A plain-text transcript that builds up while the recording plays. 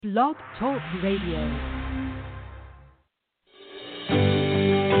Blog Talk Radio.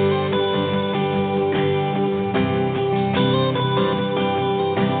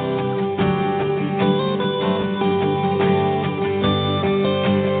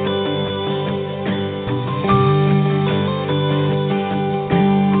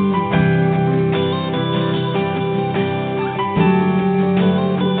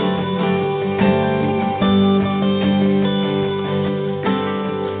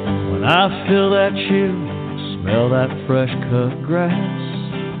 I feel that chill, smell that fresh cut grass.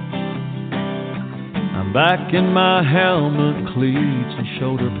 I'm back in my helmet, cleats, and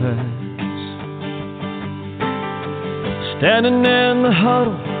shoulder pads. Standing in the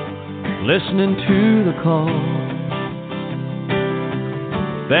huddle, listening to the call.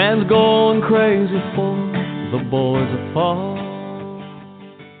 Fans going crazy for the boys that fall.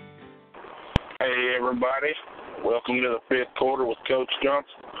 Hey everybody, welcome to the fifth quarter with Coach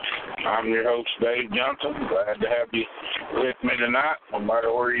Johnson. I'm your host, Dave Johnson. Glad to have you with me tonight, no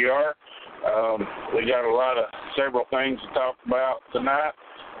matter where you are. We got several things to talk about tonight.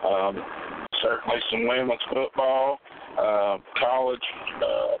 Certainly some women's football, college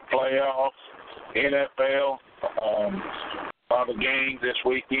playoffs, NFL. A lot of games this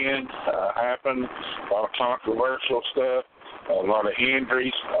weekend happened. A lot of controversial stuff. A lot of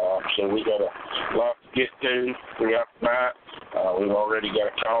injuries, so we got a lot to get to throughout the night. We've already got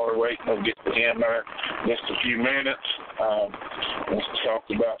a caller waiting. We'll get to him there in just a few minutes. Let's talk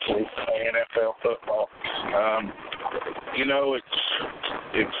about some NFL football.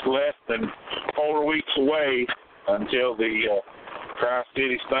 It's less than 4 weeks away until the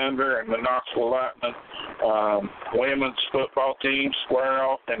Tri-City Thunder and the Knoxville Lightning women's football teams square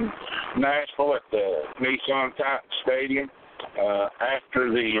off in Nashville at the Nissan Titan Stadium.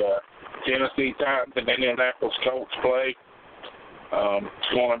 After the Tennessee Titans and Indianapolis Colts play.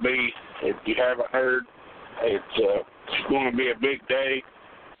 It's going to be, if you haven't heard, it's going to be a big day,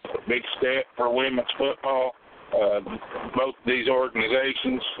 a big step for women's football. Both of these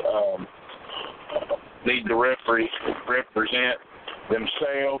organizations need to represent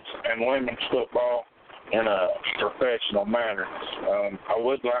themselves and women's football in a professional manner. I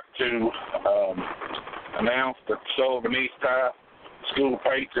would like to announce that the Sullivan East High School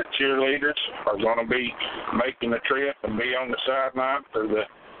Patriot cheerleaders are going to be making the trip and be on the sideline for the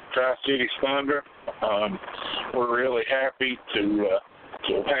Tri-City Thunder. We're really happy to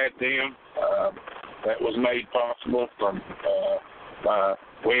have had them. That was made possible by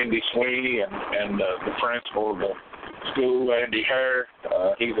Wendy Sweeney and the principal of the school, Andy Hare.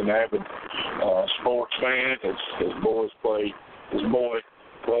 He's an avid sports fan. His boy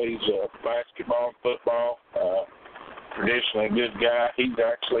plays basketball and football. Traditionally a good guy.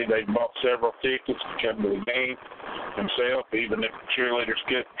 They bought several tickets to come to the game himself, even if the cheerleaders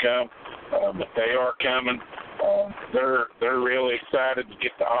couldn't come. But they are coming. They're really excited to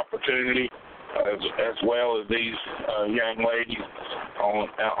get the opportunity as well as these young ladies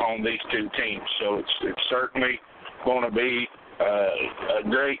on these two teams. So it's certainly going to be a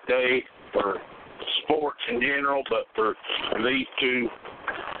great day for sports in general, but for these two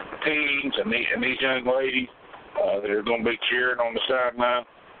teams and these young ladies that are going to be cheering on the sideline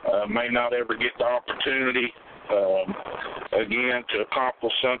may not ever get the opportunity again to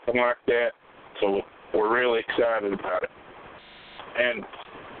accomplish something like that. So we're really excited about it. And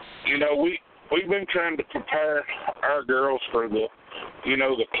we've been trying to prepare our girls for the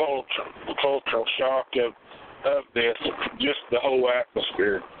cultural shock of this, just the whole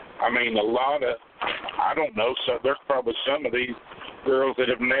atmosphere. I mean, so there's probably some of these girls that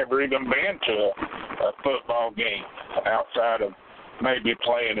have never even been to a football game outside of maybe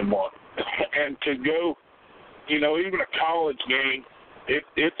playing in one. And to go, even a college game,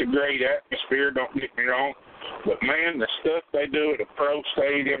 it's a great atmosphere, don't get me wrong. But, man, the stuff they do at a pro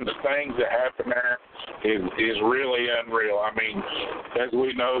stadium, the things that happen there is really unreal. I mean, as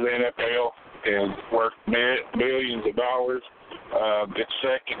we know, the NFL is worth millions of dollars. It's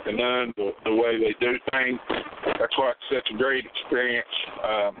second to none the way they do things. That's why it's such a great experience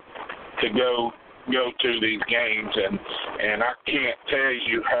to go to these games, and I can't tell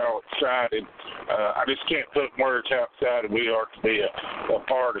you how excited. I just can't put words how excited we are to be a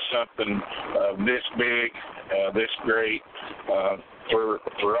part of something this big, this great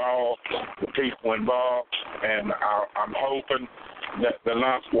for all the people involved. And I'm hoping that the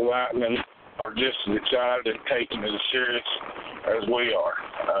Knoxville Lightning are just as excited and taking it as serious as we are.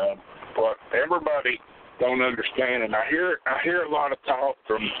 What everybody don't understand, and I hear a lot of talk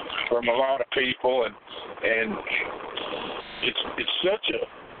from a lot of people, and it's such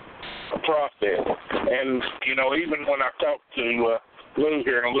a process. And even when I talk to Lou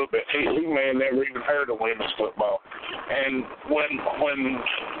here in a little bit. He may have never even heard of women's football. And when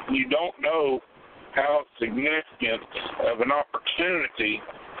you don't know how significant of an opportunity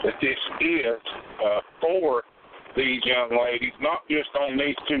that this is for these young ladies, not just on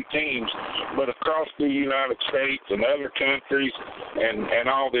these two teams, but across the United States and other countries and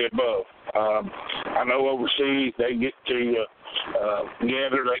all the above. I know overseas they get to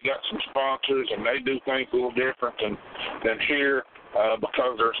gather, they got some sponsors, and they do things a little different than here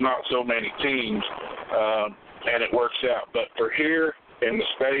because there's not so many teams, and it works out. But for here in the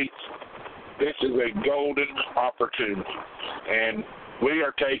States, this is a golden opportunity, and we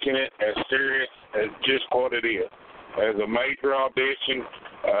are taking it as serious as just what it is, as a major audition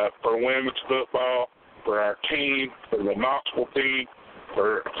for women's football, for our team, for the Knoxville team,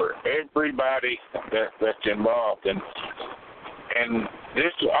 for everybody that's involved. And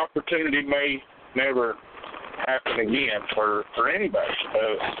this opportunity may never happen again for anybody.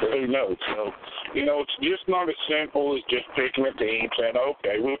 Who knows? So, it's just not as simple as just picking a team, saying,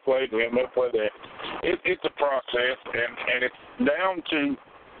 okay, we'll play them, we'll play that. It's a process, and it's down to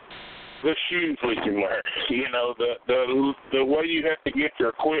the shoes we can wear, the way you have to get your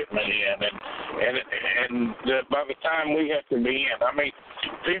equipment in, and by the time we have to be in. I mean,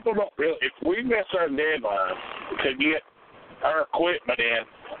 people don't really, if we miss our deadline to get our equipment in,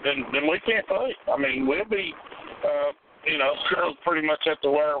 then we can't play. I mean, we'll be, girls pretty much have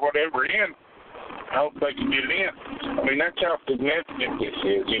to wear whatever in. I hope they can get it in. I mean, that's how significant this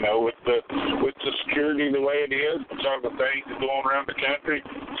is, with the security the way it is, because of things that go on around the country.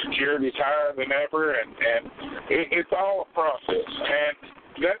 Security's higher than ever, and it's all a process. And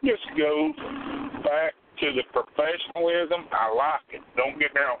that just goes back to the professionalism. I like it. Don't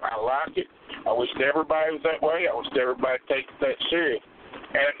get me wrong, I like it. I wish everybody was that way. I wish everybody takes that serious.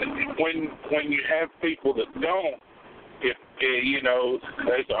 And when you have people that don't, they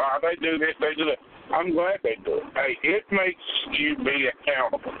say, they do this, they do that. I'm glad they do it. Hey, it makes you be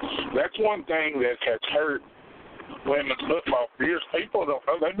accountable. That's one thing that has hurt women's football for years. People don't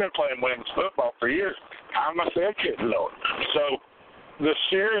know. They've been playing women's football for years. I myself didn't know it. So the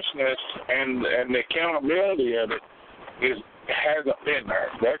seriousness and the accountability of it hasn't been there.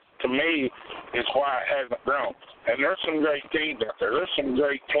 That, to me, is why it hasn't grown. And there's some great teams out there. There's some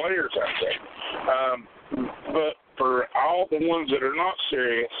great players out there. But for all the ones that are not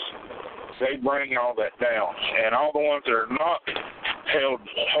serious, they bring all that down. And all the ones that are not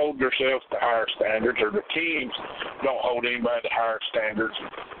hold themselves to higher standards, or the teams don't hold anybody to higher standards,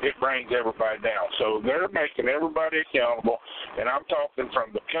 it brings everybody down. So they're making everybody accountable, and I'm talking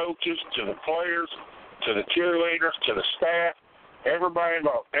from the coaches to the players to the cheerleaders to the staff, everybody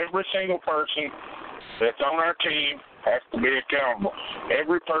involved. Every single person that's on our team has to be accountable.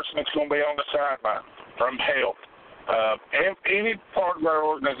 Every person that's going to be on the sideline, from health, any part of our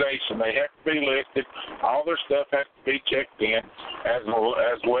organization, they have to be listed. All their stuff has to be checked in, as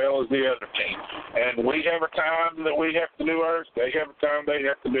well as the other team. And we have a time that we have to do ours. They have a time they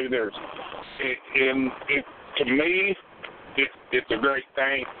have to do theirs. To me, it's a great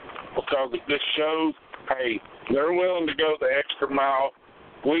thing, because it just shows, hey, they're willing to go the extra mile.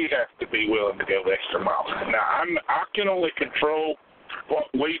 We have to be willing to go the extra mile. Now, I can only control what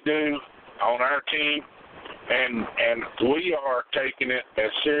we do on our team, and we are taking it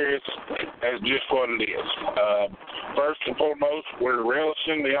as serious as just what it is. First and foremost, we're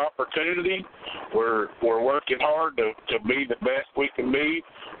relishing the opportunity. We're working hard to be the best we can be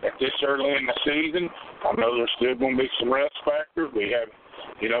at this early in the season. I know there's still going to be some rest factors. We have,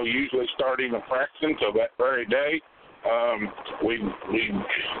 usually start even practicing till that very day. We've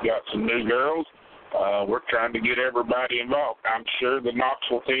got some new girls. We're trying to get everybody involved. I'm sure the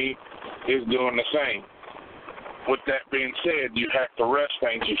Knoxville team is doing the same. With that being said, you have to rush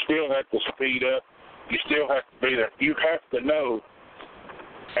things. You still have to speed up. You still have to be there. You have to know,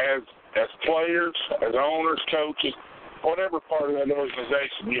 as players, as owners, coaches, whatever part of that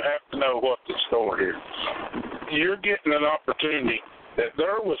organization, you have to know what's in store here. You're getting an opportunity that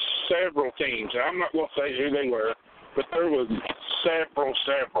there was several teams, and I'm not going to say who they were, but there was several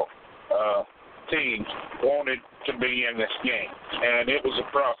teams wanted to be in this game, and it was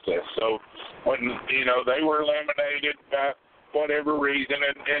a process. So when they were eliminated by whatever reason,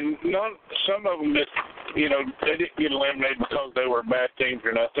 and some of them just they didn't get eliminated because they were bad teams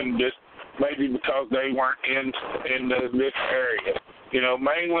or nothing, just maybe because they weren't in this area.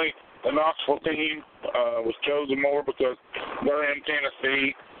 Mainly the Knoxville team was chosen more because they're in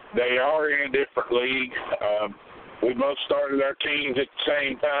Tennessee. They are in a different league. We both started our teams at the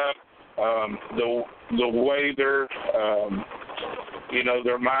same time. The way their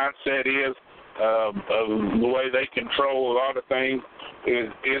mindset is, of the way they control a lot of things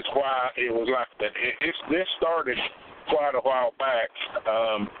is why it was like that. This started quite a while back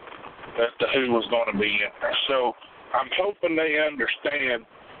as to who was going to be in there. So I'm hoping they understand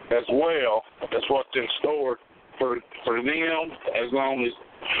as well as what's in store for them, as long as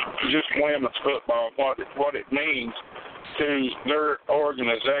just women's football, what it means to their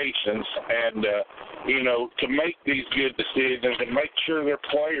organizations, and to make these good decisions and make sure their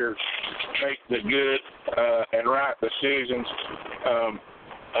players make the good and right decisions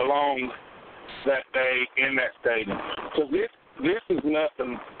along that day in that stadium. So this is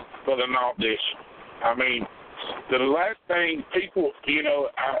nothing but an audition. I mean, the last thing people,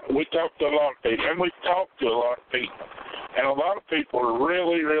 we talked to a lot of people, and we've talked to a lot of people, and a lot of people are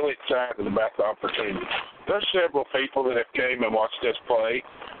really, really excited about the opportunity. There's several people that have came and watched us play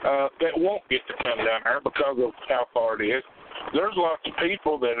that won't get to come down there because of how far it is. There's lots of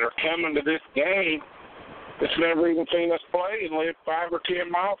people that are coming to this game that's never even seen us play and live 5 or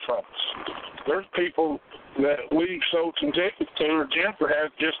 10 miles from us. There's people that we've sold some tickets to, or Jennifer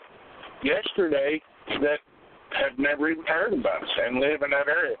has just yesterday, that have never even heard about us and live in that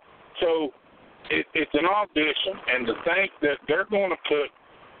area. So it's an audition, and to think that they're going to put,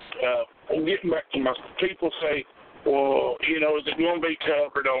 getting back to my, people say, well, is it going to be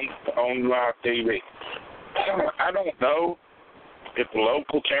covered on live TV? I don't know if the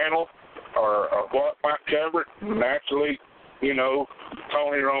local channel or what might cover it. Naturally,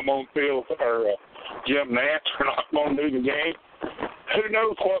 Tony Romo Field or Jim Nance are not going to do the game. Who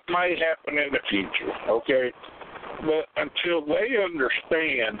knows what may happen in the future, okay? But until they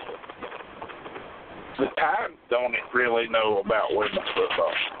understand, the Titans don't really know about women's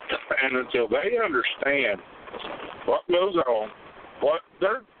football. And until they understand what goes on, what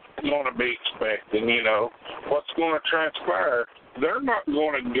they're going to be expecting, what's going to transpire, they're not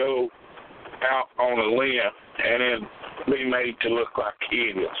going to go out on a limb and then be made to look like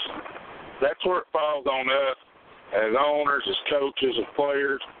idiots. That's where it falls on us as owners, as coaches, as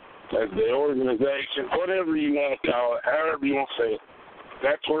players, as the organization, whatever you want to call it, however you want to say it.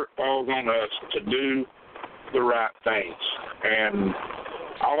 That's where it falls on us to do the right things. And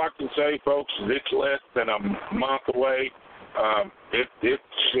all I can say, folks, is it's less than a month away. It's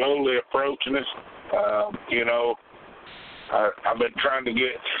slowly approaching us. I've been trying to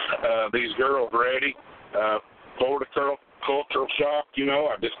get these girls ready for the cultural shock.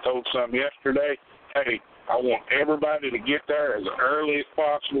 I just told some yesterday, hey, I want everybody to get there as early as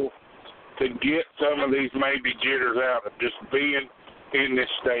possible to get some of these maybe jitters out of just being in this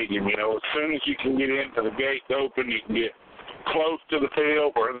stadium. As soon as you can get into the gates open, you can get close to the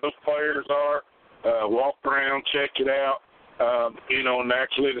field where those players are, walk around, check it out.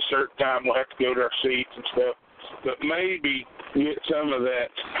 Naturally at a certain time we'll have to go to our seats and stuff. But maybe get some of that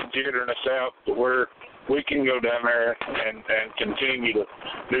jitterness out to where we can go down there and continue to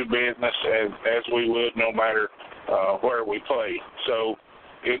do business as we would no matter where we play. So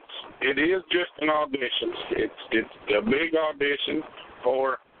it is just an audition. It's a big audition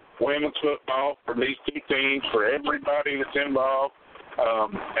for women's football, for these two teams, for everybody that's involved,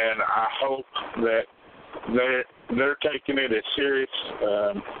 and I hope that they're taking it as serious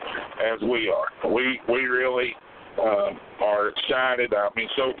as we are. We really are excited. I mean,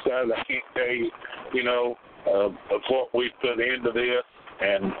 so excited I can't tell you, of what we've put into this.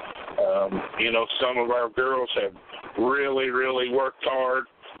 And, some of our girls have really, really worked hard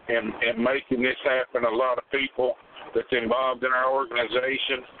in making this happen. A lot of people that's involved in our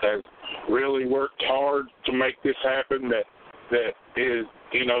organization has really worked hard to make this happen, that is,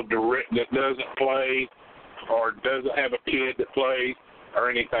 that doesn't play or doesn't have a kid that plays or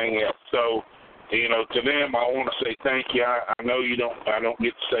anything else. So, to them, I want to say thank you. I know I don't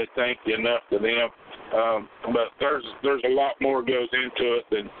get to say thank you enough to them. But there's a lot more goes into it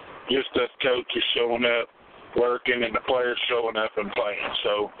than just us coaches showing up, working, and the players showing up and playing.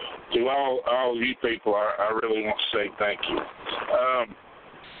 So to all of you people, I really want to say thank you.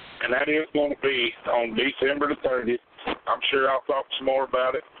 And that is going to be on December the 30th. I'm sure I'll talk some more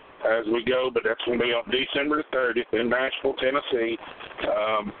about it as we go, but that's going to be on December the 30th in Nashville, Tennessee.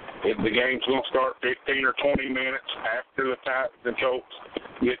 The game's going to start 15 or 20 minutes after the Titans and Colts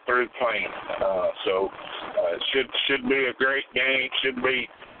get through playing. So it should be a great game. Should be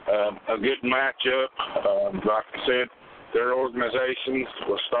a good matchup. Like I said, their organizations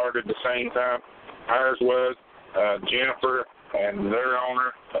was started the same time ours was. Jennifer and their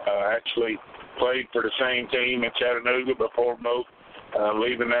owner actually played for the same team in Chattanooga before both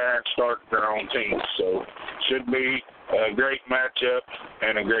leaving there and starting their own team. So should be a great matchup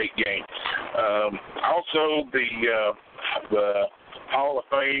and a great game. Also, the Hall of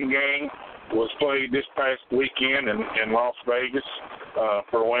Fame game was played this past weekend in Las Vegas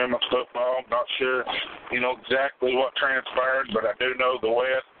for women's football. I'm not sure, exactly what transpired, but I do know the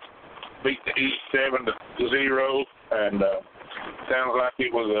West beat the East 7-0, and sounds like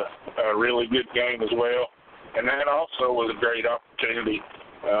it was a really good game as well. And that also was a great opportunity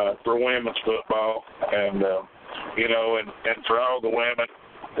for women's football, and and for all the women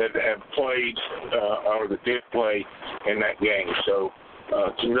that have played or that did play in that game. So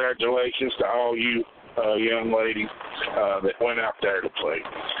congratulations to all you young ladies that went out there to play.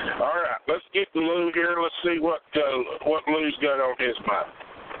 All right, let's get to Lou here. Let's see what Lou's got on his mind.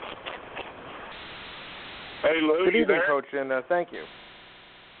 Hey, Lou, good you evening, there? Coach, and thank you.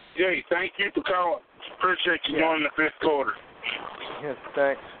 Hey, thank you for calling. Appreciate you joining the fifth quarter. Yes,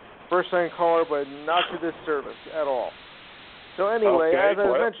 thanks. First-time caller, but not to this service at all. So anyway, okay, as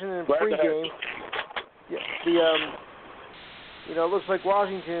I mentioned in pregame, it looks like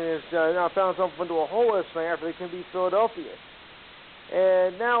Washington has now found themselves into a hole this night after they can beat Philadelphia.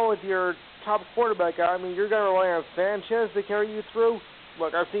 And now with your top quarterback out, you're going to rely on Sanchez to carry you through?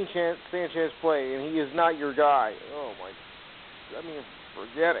 Look, I've seen Sanchez play, and he is not your guy. Oh, my.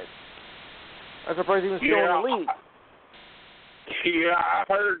 Forget it. I'm surprised he was still in the league. Yeah, I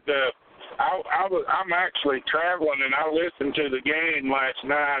heard. I'm actually traveling, and I listened to the game last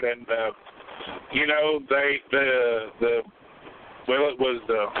night, and it was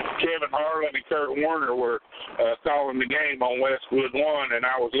Kevin Harlan and Kurt Warner were calling the game on Westwood One, and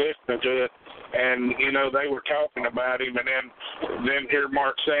I was listening to it, and they were talking about him, and then here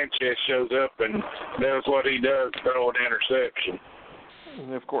Mark Sanchez shows up and does what he does, throw an interception.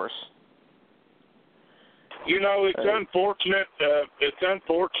 Of course. It's unfortunate. It's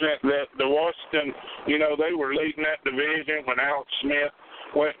unfortunate that the Washington, they were leading that division when Alex Smith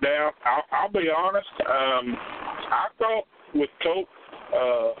went down. I'll be honest. I thought with Coach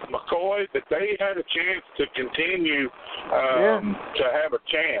McCoy that they had a chance to continue to have a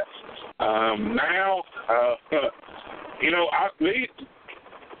chance. Now,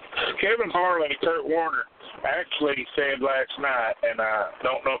 Kevin Harlan and Kurt Warner actually said last night, and I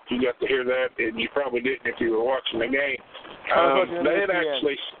don't know if you got to hear that, and you probably didn't if you were watching the game. They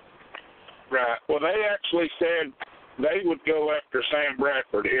actually said they would go after Sam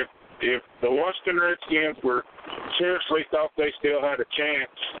Bradford if the Washington Redskins seriously thought they still had a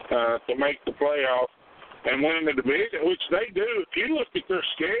chance to make the playoffs and win the division, which they do. If you look at their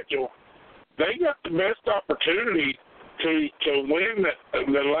schedule, they got the best opportunity to win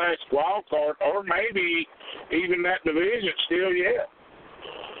the last wild card, or maybe even that division still yet.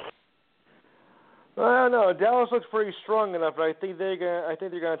 Well, no, Dallas looks pretty strong enough, but I think they're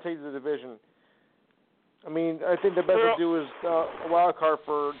gonna take the division. I think the best to do is a wild card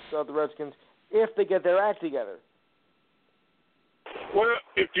for the Redskins if they get their act together. Well,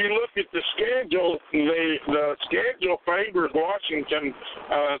 if you look at the schedule, the schedule favors Washington.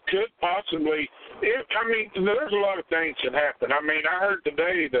 Could possibly. There's a lot of things that happen. I heard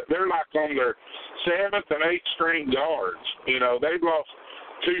today that they're like on their 7th and 8th string guards. They've lost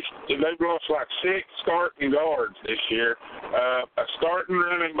like 6 starting guards this year. A starting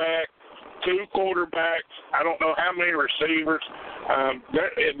running back, 2 quarterbacks. I don't know how many receivers.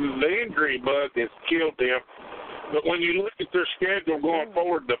 The injury bug has killed them. But when you look at their schedule going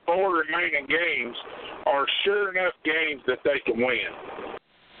forward, the 4 remaining games are sure enough games that they can win.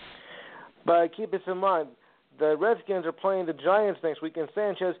 But keep this in mind, the Redskins are playing the Giants next week, and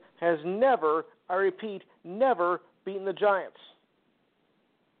Sanchez has never, I repeat, never beaten the Giants.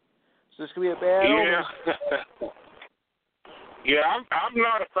 So this could be a bad omen. Yeah, I'm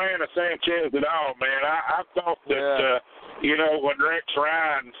not a fan of Sanchez at all, man. I thought that, when Rex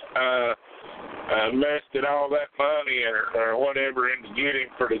Ryan invested all that money or whatever into getting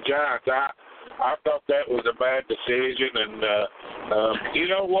for the Giants, I thought that was a bad decision. And you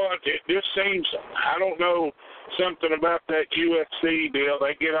know what? It just seems, I don't know, something about that USC deal.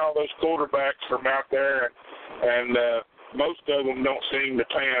 They get all those quarterbacks from out there, and most of them don't seem to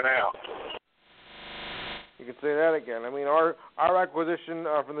pan out. You can say that again. Our acquisition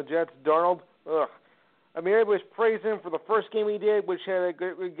from the Jets, Darnold, everybody's praised him for the first game he did, which had a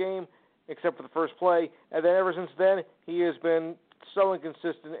good game, except for the first play. And then ever since then, he has been so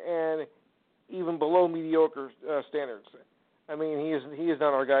inconsistent and even below mediocre standards. He is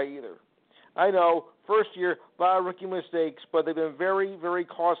not our guy either. I know, first year, a lot of rookie mistakes, but they've been very, very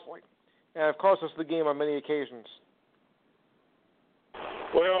costly, and have cost us the game on many occasions.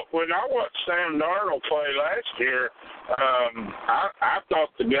 Well, when I watched Sam Darnold play last year, I thought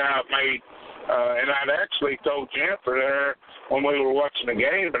the guy made, and I'd actually told Jennifer there when we were watching the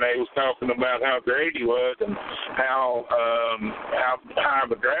game, and they was talking about how great he was and how high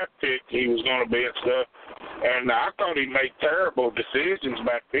of a draft pick he was going to be and stuff. And I thought he made terrible decisions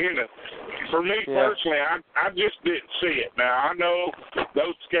back then. And for me personally, I just didn't see it. Now, I know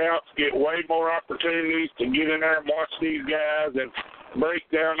those scouts get way more opportunities to get in there and watch these guys and break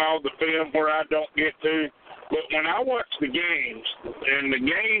down all the film where I don't get to. But when I watch the games, and the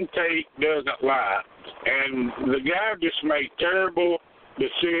game tape doesn't lie, and the guy just made terrible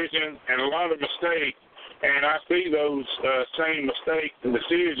decisions and a lot of mistakes, and I see those same mistakes and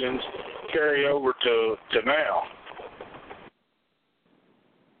decisions carry over to now.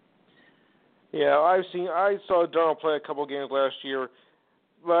 Yeah, I saw Darnold play a couple games last year,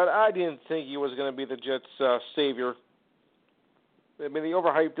 but I didn't think he was going to be the Jets' savior. I mean, they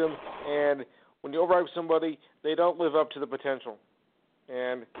overhyped him, and when you overhype somebody, they don't live up to the potential.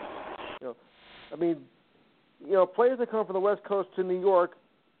 And, players that come from the West Coast to New York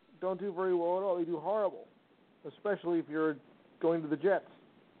don't do very well at all. They do horrible, especially if you're going to the Jets.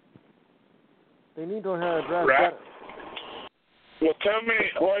 They need to learn how to draft better. Well, tell me,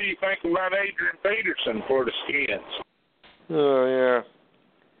 what do you think about Adrian Peterson for the Skins? Oh, yeah.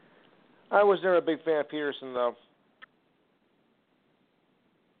 I was never a big fan of Peterson, though.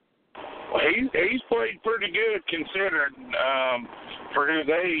 Well, he's played pretty good considering for his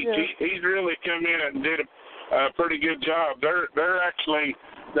age. Yeah. He's really come in and did a pretty good job. They're actually,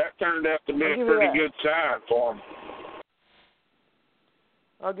 that turned out to be a pretty good sign for him.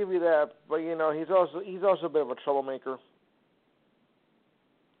 I'll give you that, but he's also a bit of a troublemaker.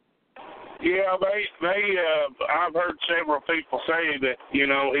 Yeah, I've heard several people say that,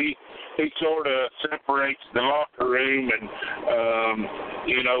 he sort of separates the locker room, and,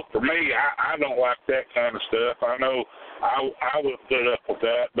 for me, I don't like that kind of stuff. I know I would put up with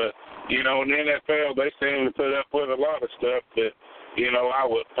that, but, in the NFL, they seem to put up with a lot of stuff that, I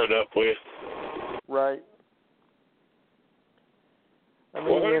would put up with. Right. I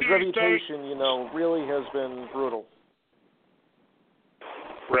mean, his reputation, really has been brutal.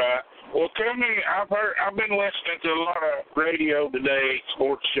 Right. Well, tell me, I've been listening to a lot of radio today,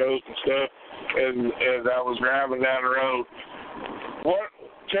 sports shows and stuff, as I was driving down the road.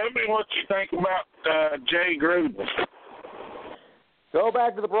 Tell me what you think about Jay Gruden. Go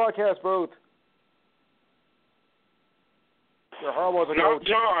back to the broadcast booth. You're horrible as a coach. Not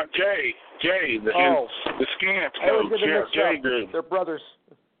John, Jay, the Skins coach. Yeah, Jay Gruden. They're brothers.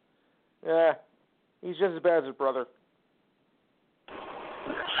 Yeah, he's just as bad as his brother.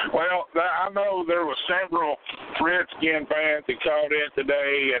 Well, I know there were several Redskin fans that called in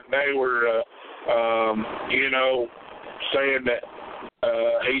today, and they were, saying that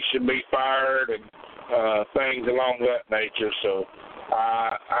he should be fired and things along that nature. So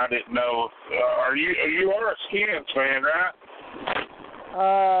I didn't know. You are a Skins fan, right?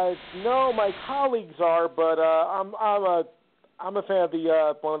 No, my colleagues are, but I'm a fan of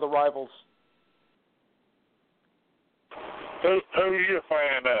the one of the rivals. Who are you a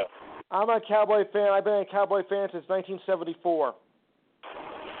fan of? I'm a Cowboy fan. I've been a Cowboy fan since 1974.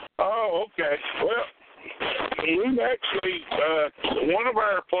 Oh, okay. Well, we've actually, one of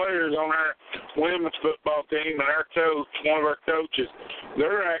our players on our women's football team and our coach, one of our coaches,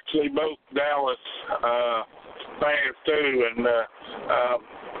 they're actually both Dallas fans too, and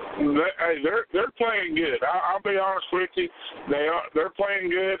they're playing good. I'll be honest with you, they're playing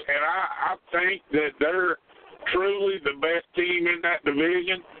good, and I think that they're truly the best team in that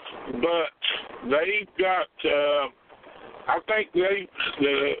division, but they've got. I think the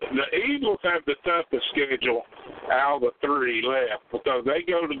Eagles have the toughest schedule out of the three left because they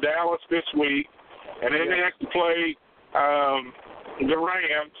go to Dallas this week, and then they have to play the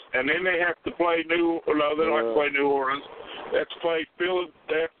Rams, and then they have to play they don't have to play New Orleans. They have to play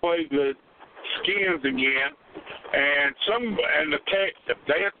they have to play the Skins again, and the Texans.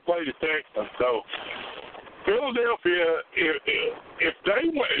 They have to play the Texans. So Philadelphia, if they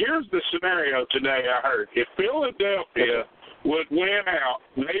win, here's the scenario today I heard. If Philadelphia would win out,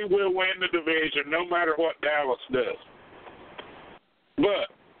 they will win the division no matter what Dallas does. But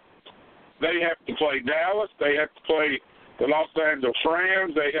they have to play Dallas, they have to play the Los Angeles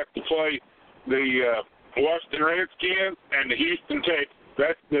Rams, they have to play the Washington Redskins and the Houston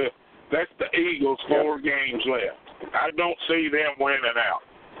Texans. That's the Eagles' 4 games left. I don't see them winning out.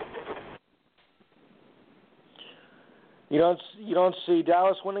 You don't see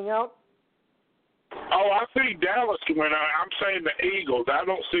Dallas winning out? Oh, I see Dallas win out. I'm saying the Eagles. I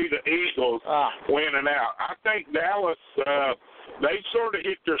don't see the Eagles winning out. I think Dallas, they sort of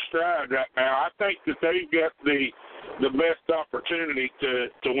hit their stride right now. I think that they've got the best opportunity to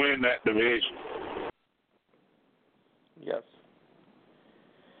win that division. Yes.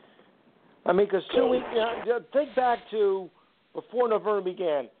 I mean, because 2 weeks. Think back to before November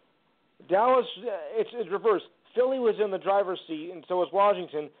began. Dallas, it's reversed. Philly was in the driver's seat, and so was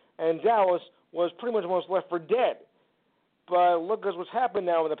Washington, and Dallas was pretty much almost left for dead. But look at what's happened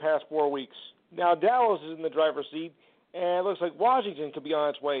now in the past 4 weeks. Now Dallas is in the driver's seat, and it looks like Washington could be on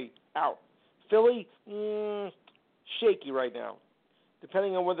its way out. Philly, shaky right now,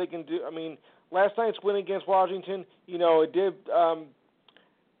 depending on what they can do. I mean, last night's win against Washington, it did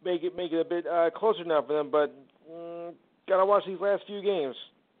make it a bit closer now for them, but gotta watch these last few games.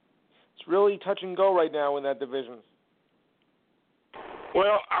 It's really touch and go right now in that division.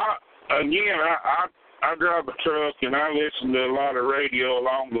 Well, I drive a truck and I listen to a lot of radio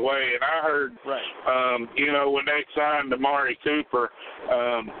along the way, and I heard, when they signed Amari Cooper,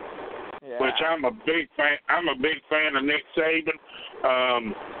 which I'm a big fan. I'm a big fan of Nick Saban,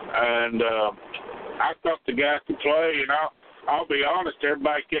 and I thought the guy could play. And I'll be honest,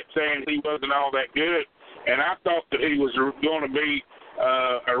 everybody kept saying he wasn't all that good, and I thought that he was going to be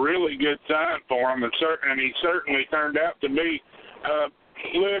a really good sign for him, and he certainly turned out to be.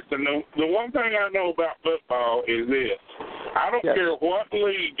 Listen, the one thing I know about football is this. I don't care what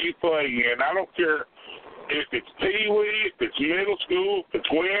league you play in. I don't care if it's Pee-wee, if it's middle school, if it's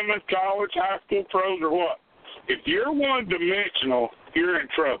women's, college, high school, pros, or what. If you're one-dimensional, you're in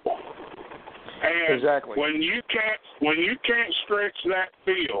trouble. And when you can't stretch that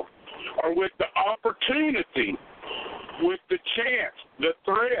field, or with the opportunity, with the chance, the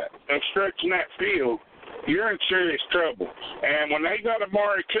threat of stretching that field, you're in serious trouble. And when they got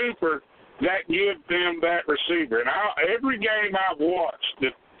Amari Cooper, that gives them that receiver. And every game I've watched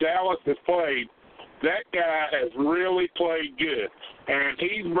that Dallas has played, that guy has really played good. And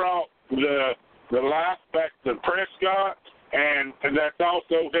he's brought the life back to Prescott, and that's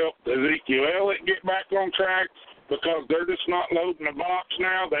also helped Ezekiel Elliott get back on track because they're just not loading the box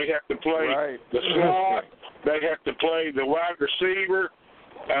now. They have to play the slot. They have to play the wide receiver.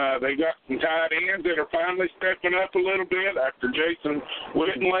 They got some tight ends that are finally stepping up a little bit after Jason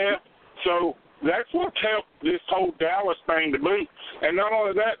Witten left. So that's what's helped this whole Dallas thing to boot. And not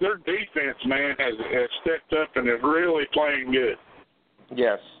only that, their defense, man, has stepped up and is really playing good.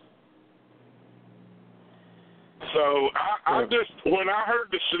 Yes. So I just, when I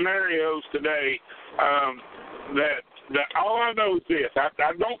heard the scenarios today, that all I know is this. I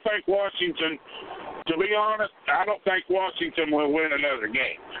don't think Washington, to be honest, I don't think Washington will win another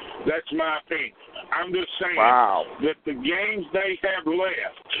game. That's my opinion. I'm just saying that the games they have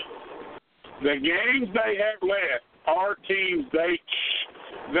left are teams they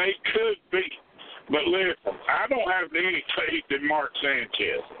could beat. But listen, I don't have any faith in Mark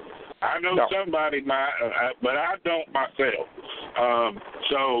Sanchez. I know somebody might, but I don't myself.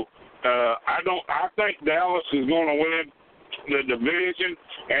 I think Dallas is going to win the division,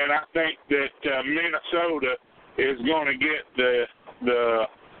 and I think that Minnesota is going to get the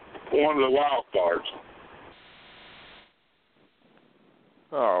one of the wild cards.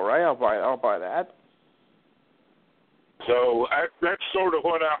 All right, I'll buy that. So that's sort of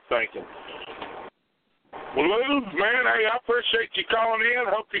what I'm thinking. Well, Lou, man, hey, I appreciate you calling in.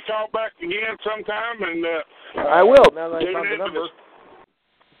 Hope you call back again sometime, and I will. Now that I found the number.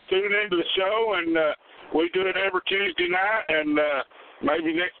 Tune into the show, and we do it every Tuesday night, and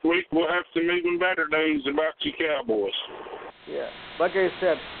maybe next week we'll have some even better news about you Cowboys. Yeah. Like I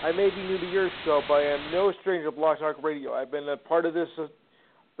said, I may be new to your show, but I am no stranger to Blog Talk Radio. I've been a part of this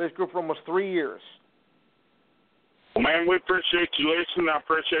group for almost 3 years. Well, man, we appreciate you listening. I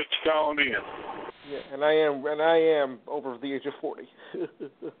appreciate you calling in. Yeah, and I am over the age of 40.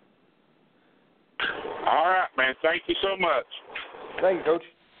 All right, man. Thank you so much. Thank you, Coach.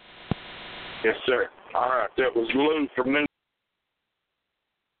 Yes, sir. All right, that was Lou from New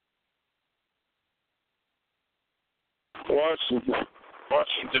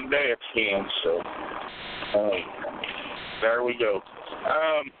Washington Redskins. So there we go.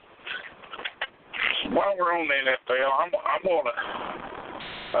 While we're on the NFL, I'm gonna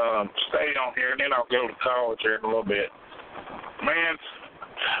stay on here, and then I'll go to college here in a little bit. Man,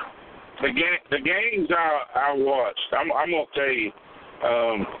 the games I watched, I'm gonna tell you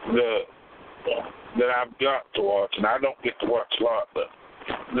that I've got to watch, and I don't get to watch a lot, but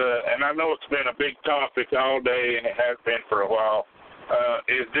and I know it's been a big topic all day, and it has been for a while.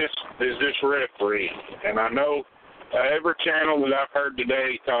 Is this referee? And I know every channel that I've heard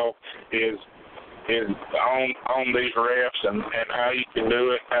today talk is on these refs and how you can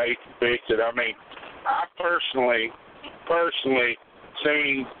do it, how you can fix it. I mean, I personally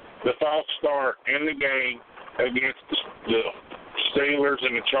seen the false start in the game against the Steelers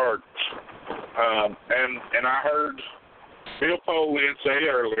and the Chargers. And I heard Bill Polian say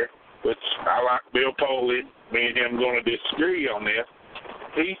earlier which I like Bill Poley, me and him going to disagree on this.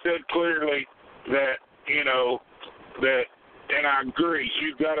 He said clearly that, that, and I agree,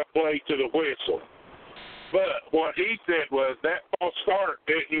 you've got to play to the whistle. But what he said was that false start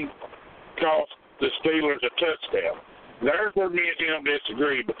didn't cost the Steelers a touchdown. There's where me and him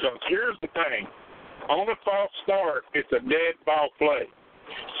disagree, because here's the thing. On a false start, it's a dead ball play.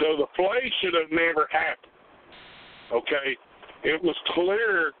 So the play should have never happened. Okay? It was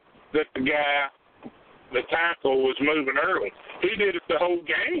clear that the tackle was moving early. He did it the whole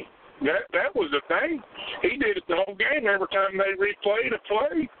game. That was the thing. He did it the whole game. Every time they replayed a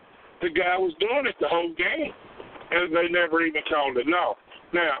play, the guy was doing it the whole game. And they never even called it. No.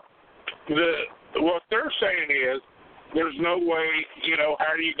 Now, what they're saying is, there's no way, how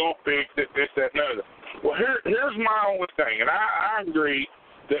are you going to fix it, this, that, and other. Well, here's my only thing, and I agree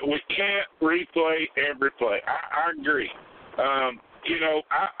that we can't replay every play. I agree. I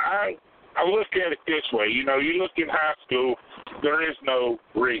look at it this way. You look in high school, there is no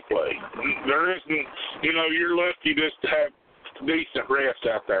replay. There isn't, you're lucky just to have decent refs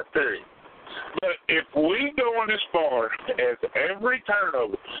out there, period. But if we go on as far as every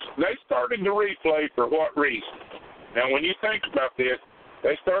turnover, they started to replay for what reason? Now, when you think about this,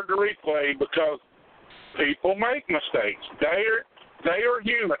 they started to replay because people make mistakes. They are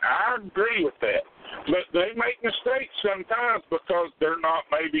human. I agree with that. But they make mistakes sometimes because they're not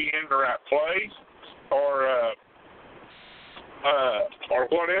maybe in the right place or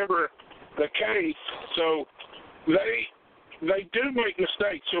whatever the case. So they do make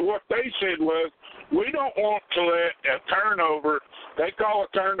mistakes. So what they said was, we don't want to let a turnover, they call a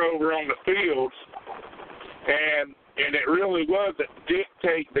turnover on the field, and it really wasn't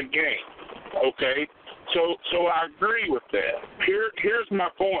dictate the game. Okay? So I agree with that. Here's my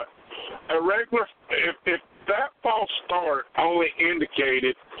point. If that false start only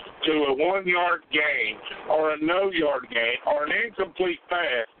indicated to a 1-yard gain or a no-yard gain or an incomplete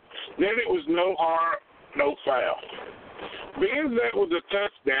pass, then it was no harm, no foul. Being that was a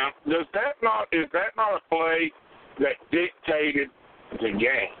touchdown, is that not a play that dictated the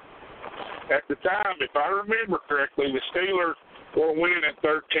game? At the time, if I remember correctly, the Steelers were winning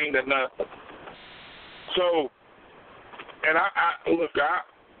 13-0. So, and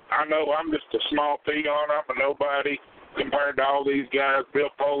I know I'm just a small peon. I'm a nobody compared to all these guys. Bill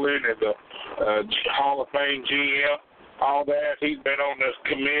Polin is a Hall of Fame GM, all that. He's been on this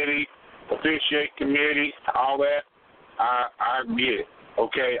committee, officiate committee, all that. I get it.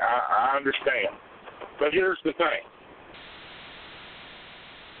 Okay, I understand. But here's the thing.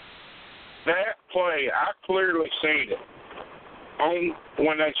 That play, I clearly seen it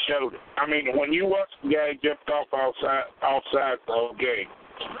when they showed it. I mean, when you watch the guy jumped off offside the whole game.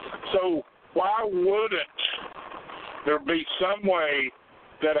 So why wouldn't there be some way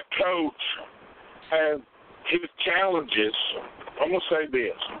that a coach has his challenges? I'm going to say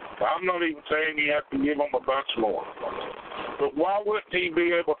this. I'm not even saying you have to give him a bunch more. But why wouldn't he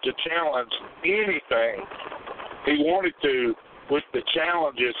be able to challenge anything he wanted to with the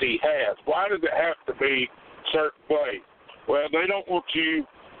challenges he has? Why does it have to be certain plays? Well, they don't want you,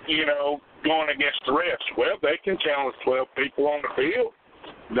 going against the refs. Well, they can challenge 12 people on the field.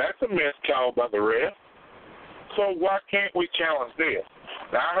 That's a missed call by the ref. So why can't we challenge this?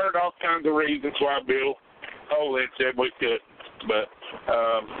 Now, I heard all kinds of reasons why Bill Olin said we couldn't. But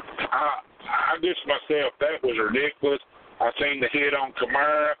I just myself, that was ridiculous. I seen the hit on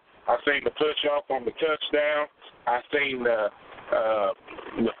Kamara. I seen the push off on the touchdown. I seen the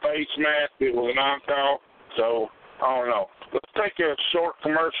face mask. It was a non-call. So I don't know. Let's take a short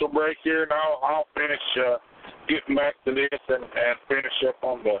commercial break here, and I'll finish getting back to this and finish up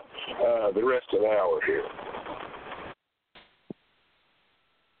on the rest of the hour here.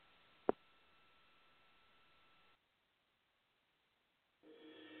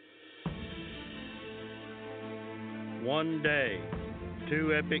 One day,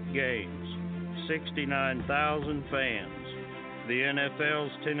 2 epic games, 69,000 fans. The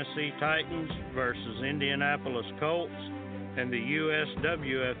NFL's Tennessee Titans versus Indianapolis Colts, and the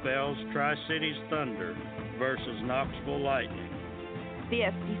USWFL's Tri-Cities Thunder versus Knoxville Lightning.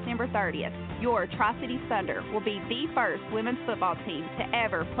 This December 30th, your Tri-Cities Thunder will be the first women's football team to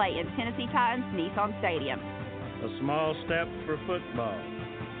ever play in Tennessee Titans' Nissan Stadium. A small step for football,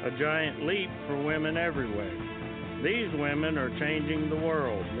 a giant leap for women everywhere. These women are changing the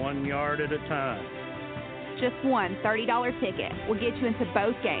world 1 yard at a time. Just one $30 ticket will get you into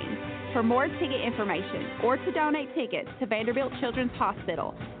both games. For more ticket information or to donate tickets to Vanderbilt Children's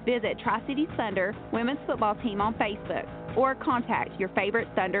Hospital, visit Tri-Cities Thunder Women's Football Team on Facebook or contact your favorite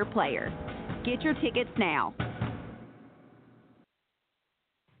Thunder player. Get your tickets now.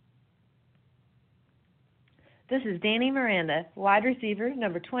 This is Danny Miranda, wide receiver,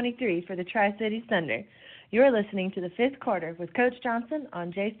 number 23 for the Tri-Cities Thunder. You're listening to the fifth quarter with Coach Johnson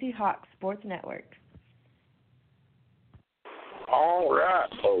on JC Hawk Sports Network. All right,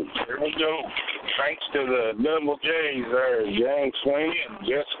 folks, here we go. Thanks to the Double J's there, James Sweeney and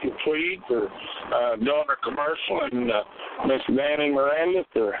Jessica Tweed for doing their commercial, and Miss Danny Miranda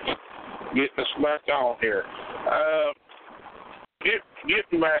for getting us back on here.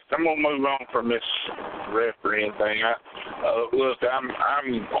 Getting back, I'm gonna move on from this refereeing thing. Look, I'm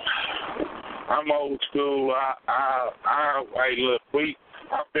old school. Hey, look,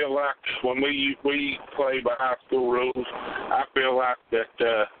 I feel like when we play by high school rules, I feel like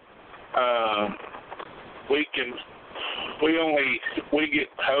that we get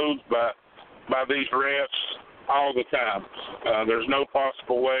hosed by these refs all the time. There's no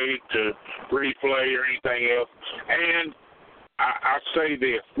possible way to replay or anything else. And I say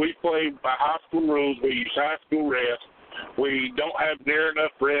this: we play by high school rules. We use high school refs. We don't have near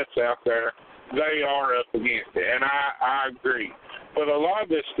enough refs out there. They are up against it, and I agree. But a lot of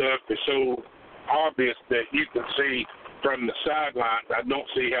this stuff is so obvious that you can see from the sidelines. I don't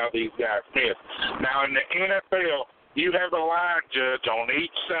see how these guys miss. Now, in the NFL, you have a line judge on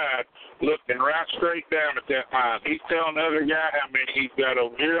each side looking right straight down at that line. He's telling the other guy how many he's got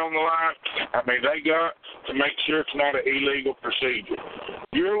over here on the line, how many they got, to make sure it's not an illegal procedure.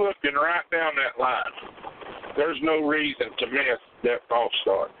 You're looking right down that line. There's no reason to miss that false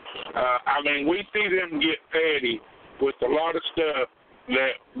start. We see them get petty with a lot of stuff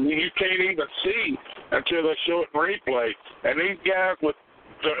that you can't even see until they show it in replay. And these guys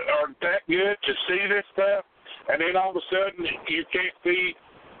are that good to see this stuff, and then all of a sudden you can't see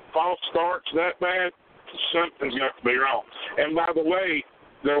false starts that bad. Something's got to be wrong. And by the way,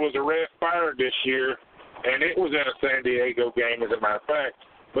 there was a ref fired this year, and it was in a San Diego game, as a matter of fact,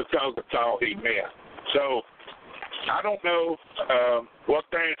 because of the call he missed. So I don't know what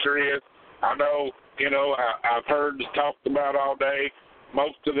the answer is. I know, I've heard it talked about all day.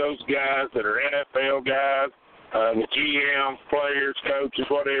 Most of those guys that are NFL guys, the GMs, players, coaches,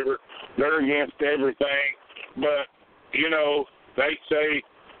 whatever, they're against everything. But, they say,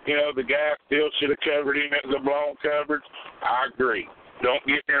 the guy still should have covered him. It was a blown coverage. I agree. Don't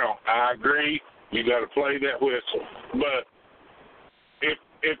get me wrong. I agree. You got to play that whistle. But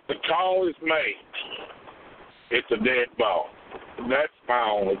if the call is made, it's a dead ball. That's my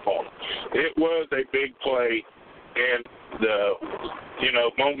only point. It was a big play, and the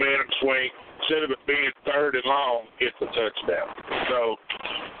momentum swing. Instead of it being third and long, it's a touchdown. So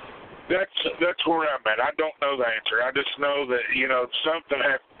that's where I'm at. I don't know the answer. I just know that something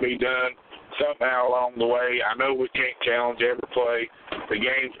has to be done somehow along the way. I know we can't challenge every play. The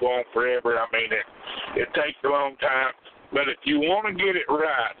game's going forever. It takes a long time. But if you want to get it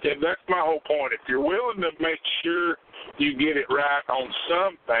right, and that's my whole point, if you're willing to make sure you get it right on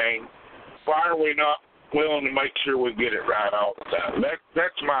something, why are we not willing to make sure we get it right all the time?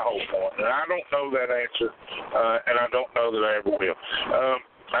 That's my whole point. And I don't know that answer, and I don't know that I ever will.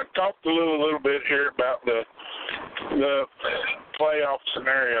 I talked a little bit here about the playoff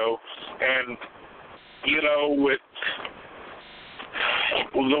scenario, and, with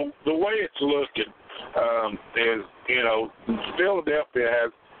the way it's looking, is, Philadelphia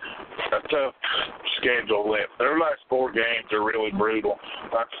has a tough schedule left. Their last 4 games are really brutal.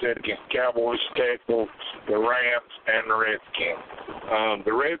 Like I said, against Cowboys, Texans, the Rams, and the Redskins.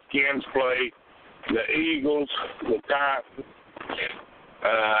 The Redskins play the Eagles, the Titans,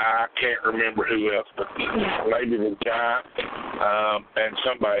 I can't remember who else, but maybe the Giants, and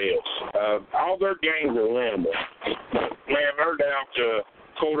somebody else. All their games are winnable. Man, they're down to a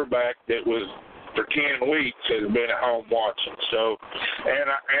quarterback that was for 10 weeks has been at home watching. So, and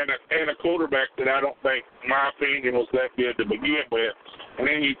a quarterback that I don't think, in my opinion, was that good to begin with. And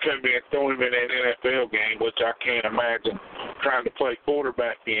then you come in and throw him in an NFL game, which I can't imagine trying to play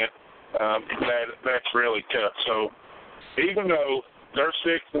quarterback in. That's really tough. So, even though they're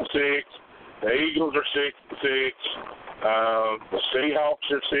 6-6, the Eagles are 6-6, the Seahawks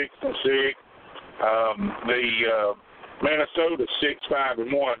are 6-6, the Minnesota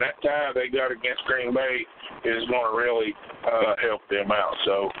 6-5-1. That tie they got against Green Bay is going to really help them out.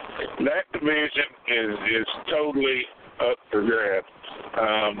 So that division is totally up for grabs.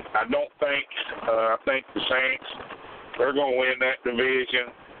 I think the Saints are going to win that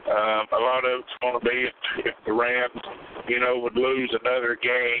division. A lot of it's going to be if the Rams, would lose another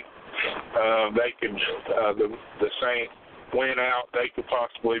game, they could the Saints win out. They could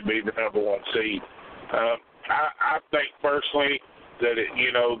possibly be the number 1 seed. I think personally that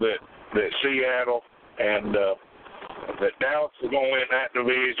that Seattle and that Dallas is going to win that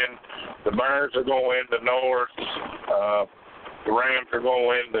division. the Bears are going to win the North. The Rams are going to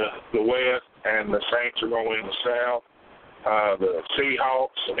win the West, and the Saints are going to win the South. The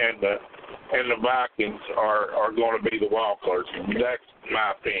Seahawks and the Vikings are going to be the wild cards. That's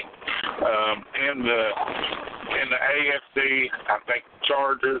my opinion. In the AFC, I think the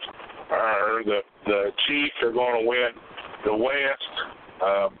Chargers or the Chiefs are going to win the West.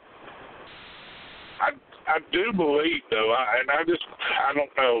 I do believe, though, I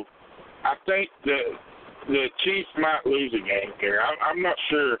don't know. I think the Chiefs might lose a game here. I'm not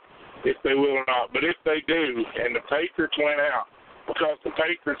sure if they will or not, but if they do, and the Patriots went out, because the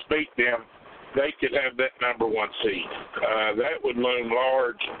Patriots beat them, they could have that number 1 seed. That would loom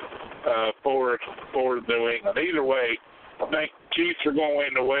large for New England. Either way, I think Chiefs are going to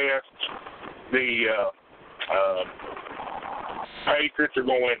win the West. The Patriots are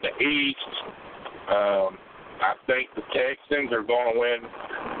going to win the East. I think the Texans are going to win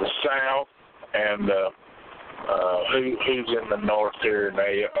the South, and who's in the North here? And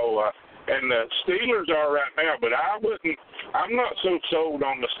the Steelers are right now, but I'm not so sold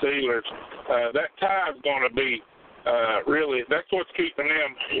on the Steelers. That tie is going to be really, that's what's keeping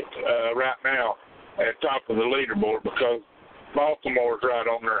them right now at top of the leaderboard, because Baltimore's right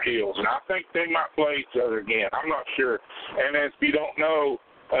on their heels, and I think they might play each other again. I'm not sure. And if you don't know,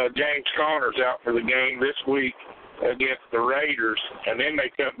 James Conner's out for the game this week against the Raiders, and then they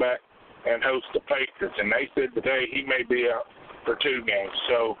come back and host the Patriots, and they said today he may be out for 2 games.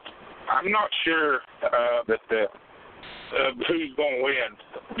 So I'm not sure that who's going to win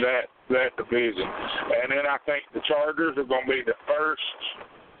that division. And then I think the Chargers are going to be the first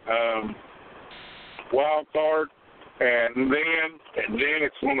wild card, and then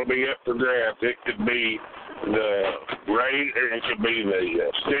it's going to be up for grabs. It could be the Raiders, it could be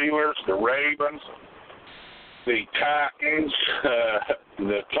the Steelers, the Ravens, the Titans,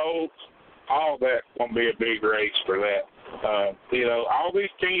 the Colts. All that's going to be a big race for that. All these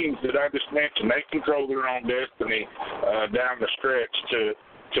teams that I just mentioned, they control their own destiny down the stretch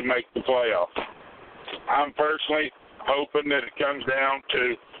to make the playoffs. I'm personally hoping that it comes down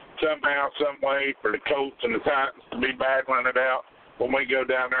to somehow, some way, for the Colts and the Titans to be battling it out. When we go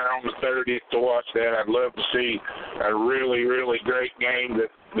down there on the 30th to watch that, I'd love to see a really, really great game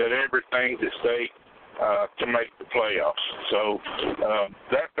that everything's at stake to make the playoffs. So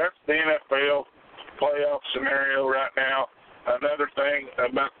that's the NFL playoff scenario right now. Another thing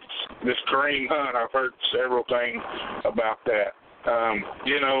about this Kareem Hunt, I've heard several things about that. I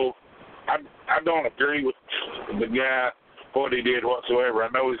don't agree with the guy, what he did whatsoever. I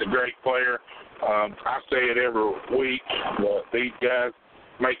know he's a great player. I say it every week. These guys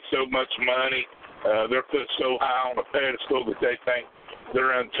make so much money. They're put so high on a pedestal that they think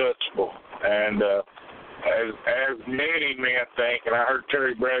they're untouchable. And as many men think, and I heard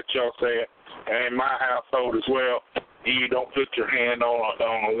Terry Bradshaw say it, and in my household as well, you don't put your hand on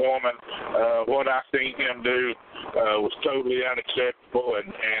a woman. What I seen him do was totally unacceptable,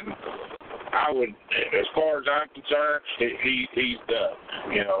 and I would, as far as I'm concerned, he's done.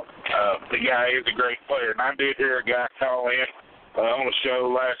 The guy is a great player, and I did hear a guy call in on a show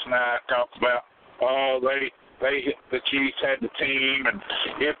last night talk about, the Chiefs had the team, and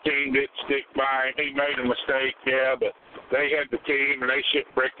his team didn't stick by him. He made a mistake, yeah, but they had the team, and they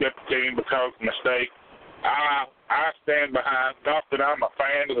shouldn't break up the team because of a mistake. I stand behind, not that I'm a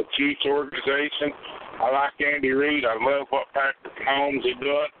fan of the Chiefs organization. I like Andy Reid. I love what Patrick Mahomes is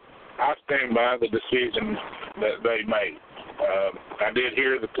doing. I stand by the decision that they made. I did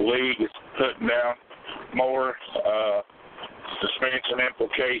hear that the league is putting down more suspension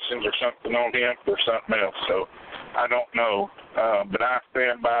implications or something on him for something else. So I don't know. But I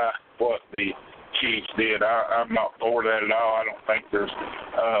stand by what the Chiefs did. I'm not for that at all. I don't think there's,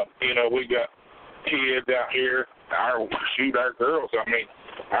 we got kids out here, our girls. I mean,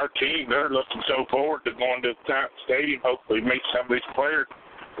 our team, they're looking so forward to going to the Titan Stadium, hopefully meet some of these players.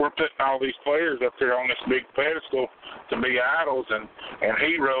 We're putting all these players up there on this big pedestal to be idols and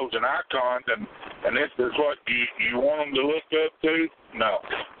heroes and icons, and this is what you want them to look up to? No.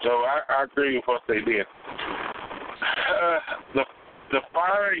 So I agree with what they did. The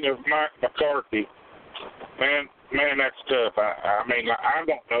firing of Mike McCarthy, man, that's tough. I mean, I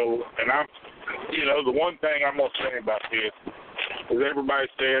don't know, and the one thing I'm going to say about this is everybody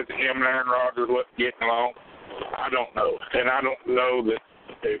says that him and Aaron Rodgers wasn't getting along. I don't know. And I don't know that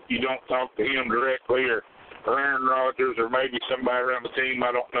if you don't talk to him directly or Aaron Rodgers or maybe somebody around the team,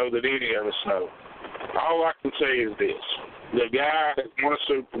 I don't know that any of us know. All I can say is this. The guy has won a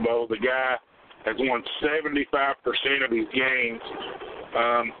Super Bowl. The guy has won 75% of his games.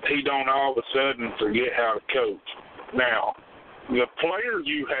 He don't all of a sudden forget how to coach. Now, the players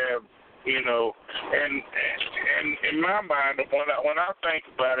you have you know. And in my mind, when I think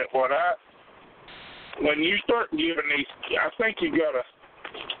about it, when you start giving these, I think you got to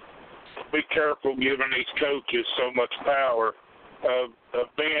be careful giving these coaches so much power of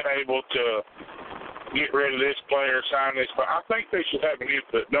being able to get rid of this player, sign this player. I think they should have an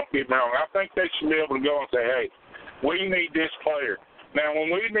input. Don't get me wrong. I think they should be able to go and say, hey, we need this player. Now,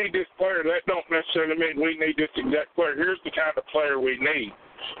 when we need this player, that don't necessarily mean we need this exact player. Here's the kind of player we need.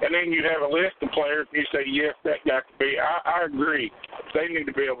 And then you have a list of players, and you say, yes, that got to be. I agree. They need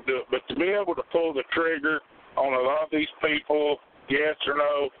to be able to do it. But to be able to pull the trigger on a lot of these people, yes or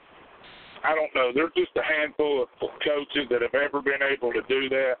no, I don't know. There's just a handful of coaches that have ever been able to do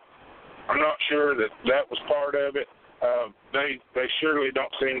that. I'm not sure that was part of it. They surely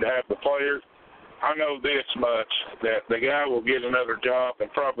don't seem to have the players. I know this much, that the guy will get another job,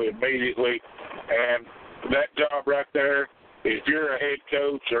 and probably immediately. And that job right there, if you're a head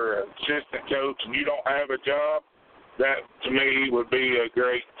coach or an assistant coach and you don't have a job, that to me would be a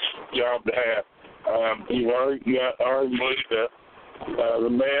great job to have. You got arguably the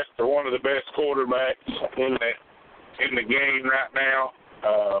best or one of the best quarterbacks in the game right now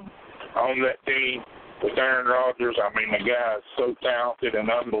on that team with Aaron Rodgers. I mean, the guy is so talented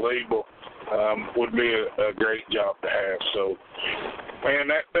and unbelievable. Would be a great job to have. So, man,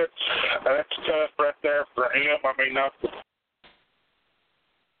 that's tough right there for him. I mean, not.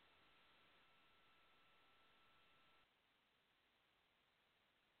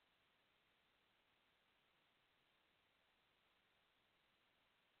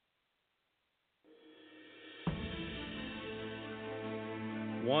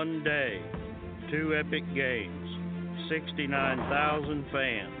 One day, 2 epic games, 69,000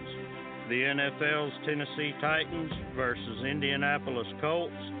 fans. The NFL's Tennessee Titans versus Indianapolis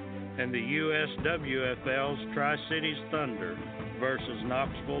Colts, and the USWFL's Tri-Cities Thunder versus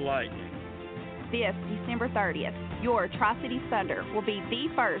Knoxville Lightning. This December 30th, your Tri-Cities Thunder will be the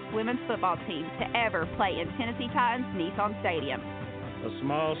first women's football team to ever play in Tennessee Titans' Nissan Stadium. A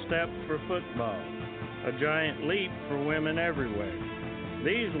small step for football, a giant leap for women everywhere.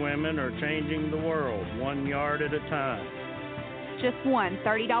 These women are changing the world 1 yard at a time. Just one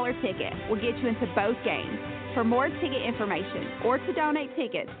 $30 ticket will get you into both games. For more ticket information or to donate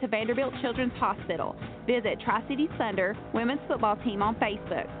tickets to Vanderbilt Children's Hospital, visit Tri-Cities Thunder Women's Football Team on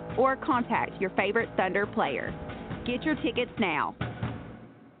Facebook or contact your favorite Thunder player. Get your tickets now.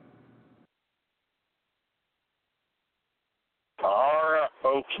 All right,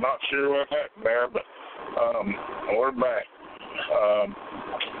 folks, not sure what happened there, but we're back.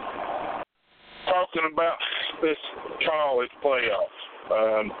 Talking about this college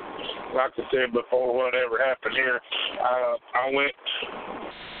playoffs. Like I said before, whatever happened here, I went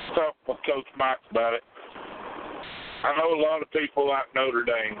to talk with Coach Mike about it. I know a lot of people like Notre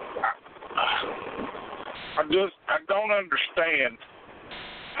Dame. I don't understand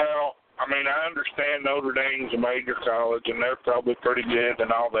how. I mean, I understand Notre Dame's a major college, and they're probably pretty good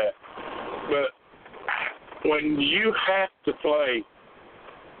and all that. But when you have to play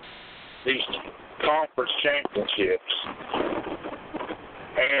these conference championships,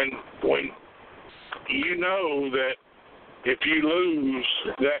 and when you know that if you lose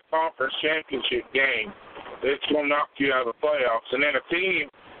that conference championship game, it's going to knock you out of the playoffs, and then a team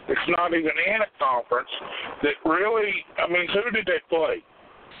that's not even in a conference that really, I mean, who did they play?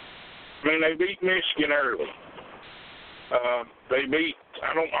 I mean, they beat Michigan early.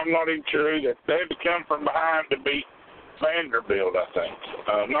 I'm not even sure who that. They had to come from behind to beat Vanderbilt, I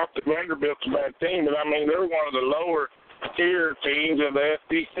think. Not that Vanderbilt's a bad team, but I mean, they're one of the lower tier teams of the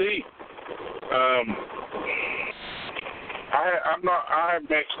SEC. I have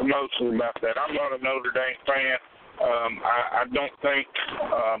mixed emotions about that. I'm not a Notre Dame fan. I don't think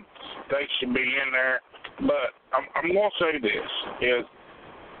they should be in there. But I'm going to say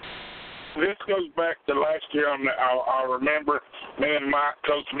this goes back to last year. I remember me and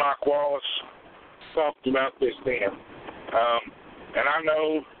Coach Mike Wallace talked about this then. And I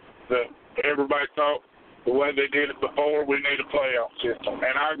know that everybody thought the way they did it before, we need a playoff system.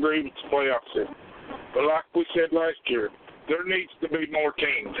 And I agree with the playoff system. But like we said last year, there needs to be more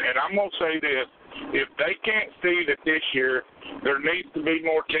teams. And I'm going to say this. If they can't see that this year there needs to be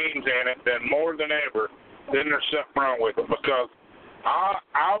more teams in it than more than ever, then there's something wrong with it. Because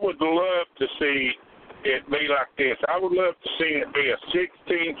I would love to see it be like this. I would love to see it be a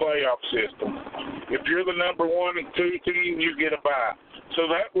 16 playoff system. If you're the number 1 and 2 team, you get a bye. So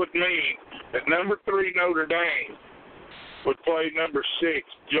that would mean that number 3 Notre Dame would play number 6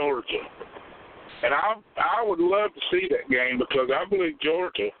 Georgia. And I would love to see that game because I believe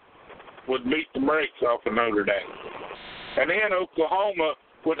Georgia would beat the brakes off of Notre Dame. And then Oklahoma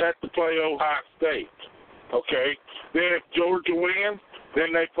would have to play Ohio State. Okay? Then if Georgia wins,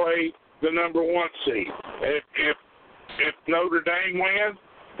 then they play the number 1 seed. If Notre Dame wins,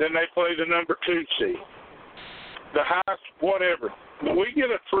 then they play the number 2 seed. The highest, whatever. We get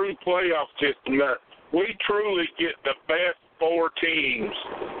a true playoff system there. We truly get the best 4 teams,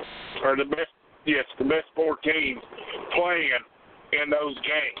 or the best 4 teams playing in those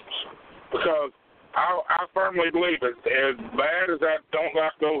games. Because I firmly believe it. As bad as I don't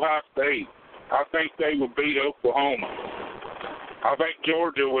like Ohio State, I think they would beat Oklahoma. I think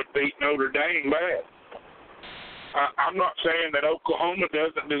Georgia would beat Notre Dame bad. I'm not saying that Oklahoma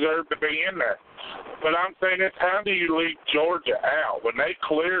doesn't deserve to be in there, but I'm saying this: how do you leave Georgia out when they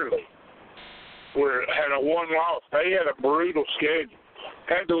clearly had a 1 loss? They had a brutal schedule.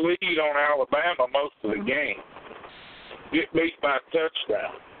 Had to lead on Alabama most of the game. Get beat by a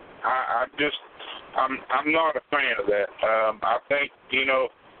touchdown. I'm not a fan of that. I think,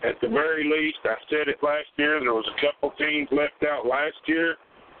 at the very least, I said it last year, there was a couple teams left out last year.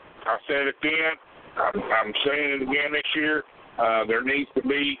 I said it then. I'm saying it again this year. There needs to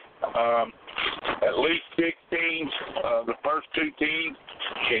be at least 6 teams. The first 2 teams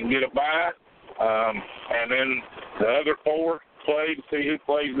can get a bye, and then the other 4 play to see who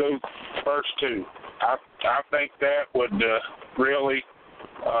plays those first 2. I think that would really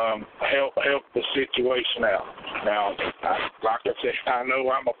help the situation out. Now, like I said, I know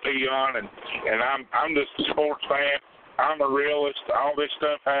I'm a peon, and I'm just a sports fan. I'm a realist. All this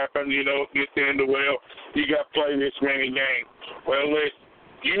stuff happens, it gets into, you got to play this many games. Well, listen,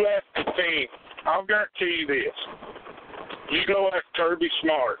 you ask the team, I'll guarantee you this. You go ask Kirby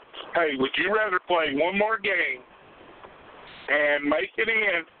Smart, hey, would you rather play 1 more game and make it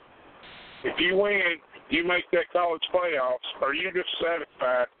in? If you win, you make that college playoffs, or you just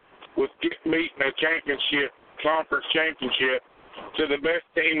satisfied with meeting a championship, conference championship, to the best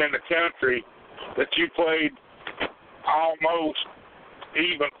team in the country that you played almost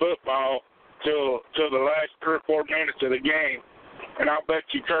even football till the last 3 or 4 minutes of the game. And I'll bet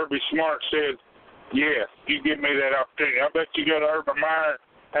you Kirby Smart says, yes, you give me that opportunity. I bet you go to Urban Meyer,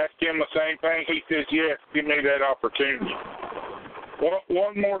 ask him the same thing. He says, yes, give me that opportunity.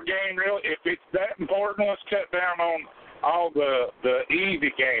 1 more game, really. If it's that important, let's cut down on all the easy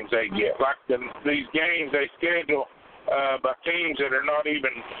games they get, like these games they schedule by teams that are not even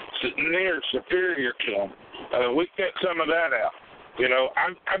near superior to them. We cut some of that out.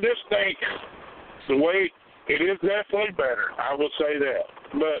 I just think the way it is definitely better. I will say that.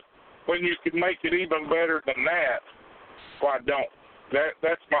 But when you can make it even better than that, why don't?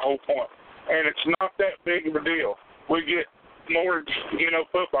 That's my whole point. And it's not that big of a deal. We get more,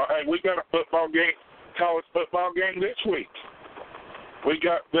 football. Hey, we got a football game, college football game this week. We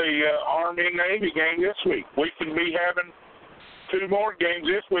got the Army and Navy game this week. We can be having 2 more games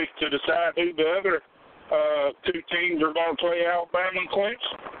this week to decide who the other 2 teams are going to play, Alabama and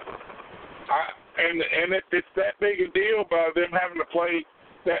Clemson. And if it's that big a deal by them having to play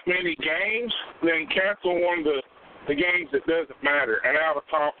that many games, then cancel one of the games that doesn't matter, an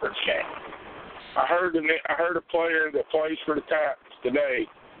out-of-conference game. I heard a player that plays for the Titans today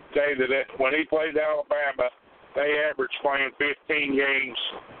say that when he played Alabama, they average playing 15 games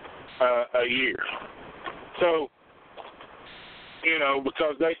a year. So,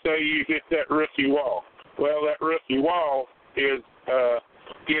 because they say you hit that rookie wall. Well, that rookie wall is,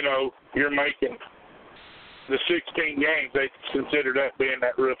 you're making the 16 games. They consider that being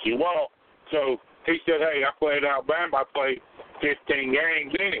that rookie wall. So he said, hey, I played Alabama. I played 15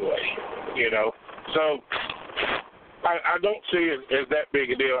 games anyway, So I don't see it as that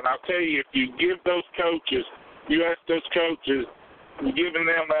big a deal. And I'll tell you, if you give those coaches, you ask those coaches, giving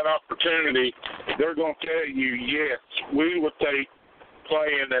them that opportunity, they're going to tell you, yes, we would take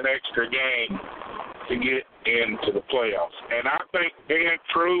playing an extra game to get into the playoffs. And I think then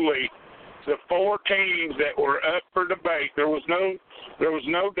truly the 4 teams that were up for debate, there was no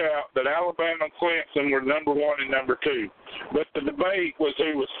doubt that Alabama and Clemson were number 1 and number 2. But the debate was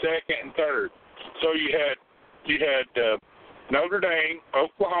who was 2nd and 3rd. So you had Notre Dame,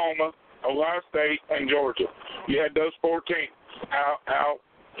 Oklahoma, Ohio State, and Georgia. You had those 4 teams.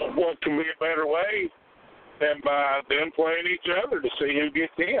 What can be a better way than by them playing each other to see who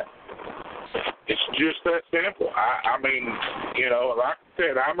gets in? It's just that simple. I mean, like I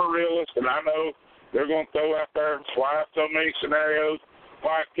said, I'm a realist, and I know they're going to throw out there and fly so many scenarios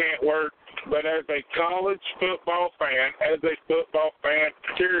why it can't work. But as a college football fan,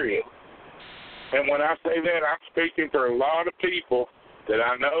 period, and when I say that, I'm speaking for a lot of people that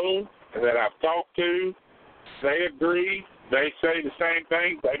I know and that I've talked to. They agree. They say the same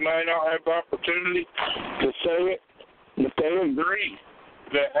thing. They may not have the opportunity to say it, but they agree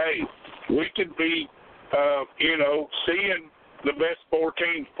that, hey, we could be, seeing the best 4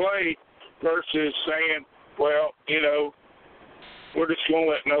 teams play versus saying, well, we're just going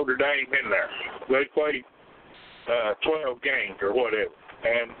to let Notre Dame in there. They play 12 games or whatever.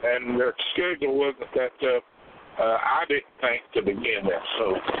 And their schedule wasn't that tough, I didn't think, to begin with.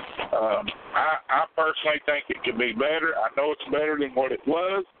 So I personally think it could be better. I know it's better than what it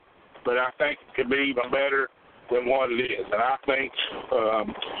was, but I think it could be even better than what it is. And I think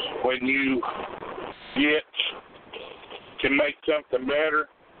when you can make something better,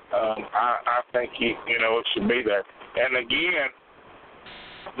 I think it should be there. And again,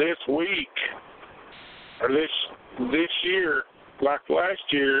 this week or this year, like last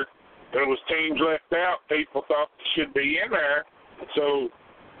year, there was teams left out. People thought they should be in there. So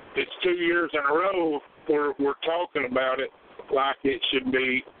it's 2 years in a row we're talking about it like it should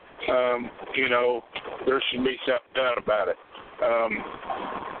be. There should be something done about it.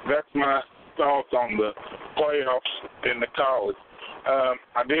 That's my thoughts on the playoffs in the college.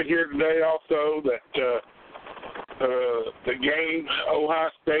 I did hear today also that the game Ohio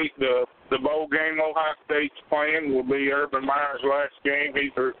State, the bowl game Ohio State's playing will be Urban Meyer's last game.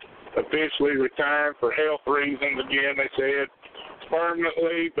 He's officially retiring for health reasons again, they said,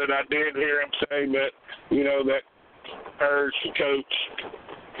 permanently, but I did hear him say that, that urge the coach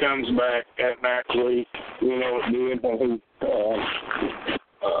comes back at naturally, doing when he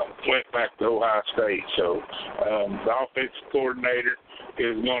went back to Ohio State. So the offensive coordinator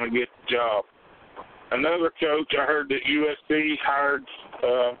is going to get the job. Another coach, I heard that USC hired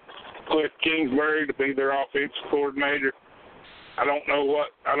Cliff Kingsbury to be their offensive coordinator. I don't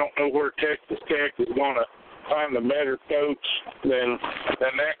know where Texas Tech is going to find a better coach than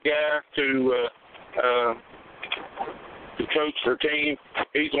that guy to coach their team.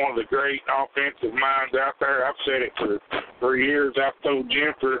 He's one of the great offensive minds out there. I've said it for years. I've told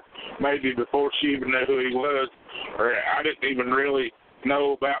Jennifer maybe before she even knew who he was, or I didn't even really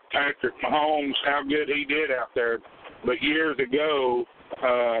know about Patrick Mahomes, how good he did out there. But years ago,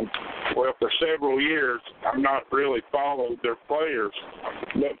 for several years, I've not really followed their players,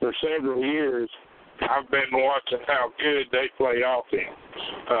 but for several years, I've been watching how good they play offense.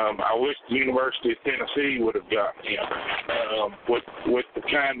 I wish the University of Tennessee would have gotten him with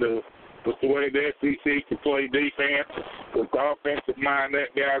the way the SEC can play defense, with the offensive mind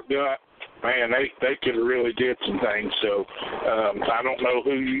that guy's got. Man, they could have really did some things. So I don't know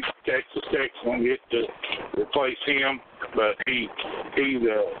who Texas Tech's going to get to replace him, but he's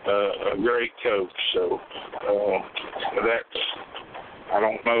a great coach. So that's, I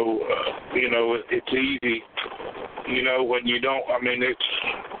don't know, it's easy, when you don't,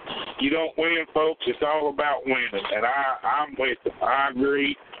 you don't win, folks. It's all about winning, and I'm with them. I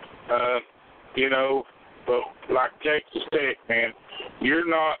agree, but like Texas Tech, man, you're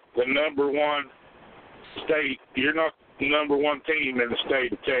not the number one state. You're not the number one team in the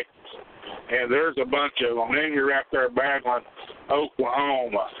state of Texas. And there's a bunch of them. Then you're out there battling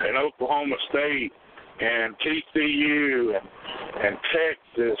Oklahoma and Oklahoma State and TCU and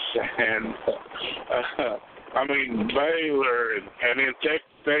Texas and, Baylor and then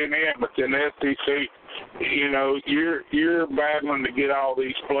Texas A&M. But then SEC, you're battling to get all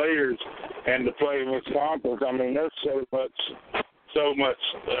these players and to play in this conference. There's so much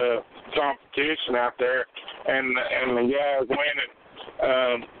competition out there, and the guys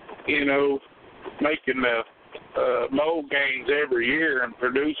winning, making the bowl games every year and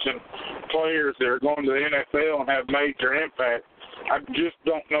producing players that are going to the NFL and have major impact. I just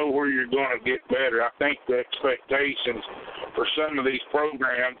don't know where you're going to get better. I think the expectations for some of these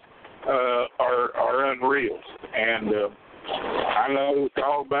programs are unreal, and I know it's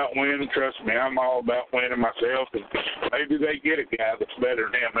all about winning. Trust me, I'm all about winning myself, and maybe they get a guy that's better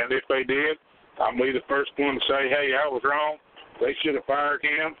than him. And if they did, I'll be the first one to say, hey, I was wrong. They should have fired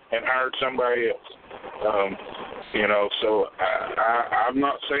him and hired somebody else. So I'm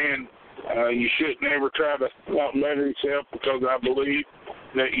not saying you should never try to better yourself, because I believe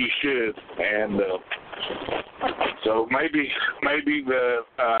that you should. And so maybe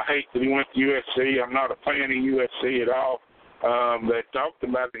I hate that he went to USC. I'm not a fan of USC at all. They talked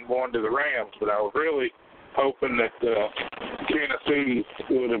about him going to the Rams, but I was really hoping that Tennessee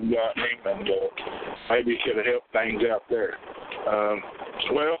would have gotten him, and maybe could have helped things out there.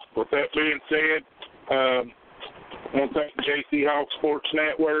 Well, with that being said, I want to thank JC Hawk Sports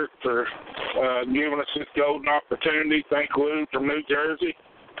Network for giving us this golden opportunity. Thank Lou from New Jersey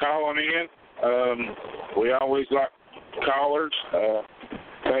calling in. We always like callers.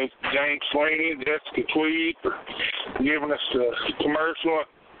 Thanks James Sweeney, Jessica Tweed for giving us the commercial.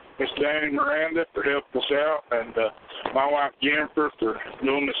 Miss Danny Miranda for helping us out. And my wife Jennifer for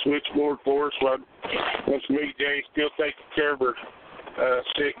doing the switchboard for us. Once BJ still taking care of her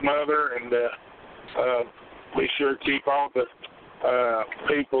sick mother, and be sure to keep all the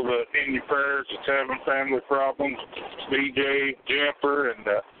people that in your prayers that's having family problems. BJ, Jennifer, and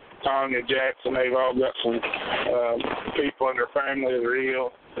Tanya Jackson, they've all got some people in their family that are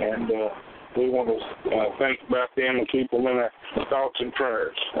ill, and we want to think about them and keep them in our thoughts and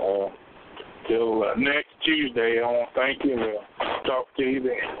prayers. Till next Tuesday, I want to thank you, and we'll talk to you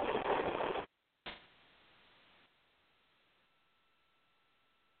then.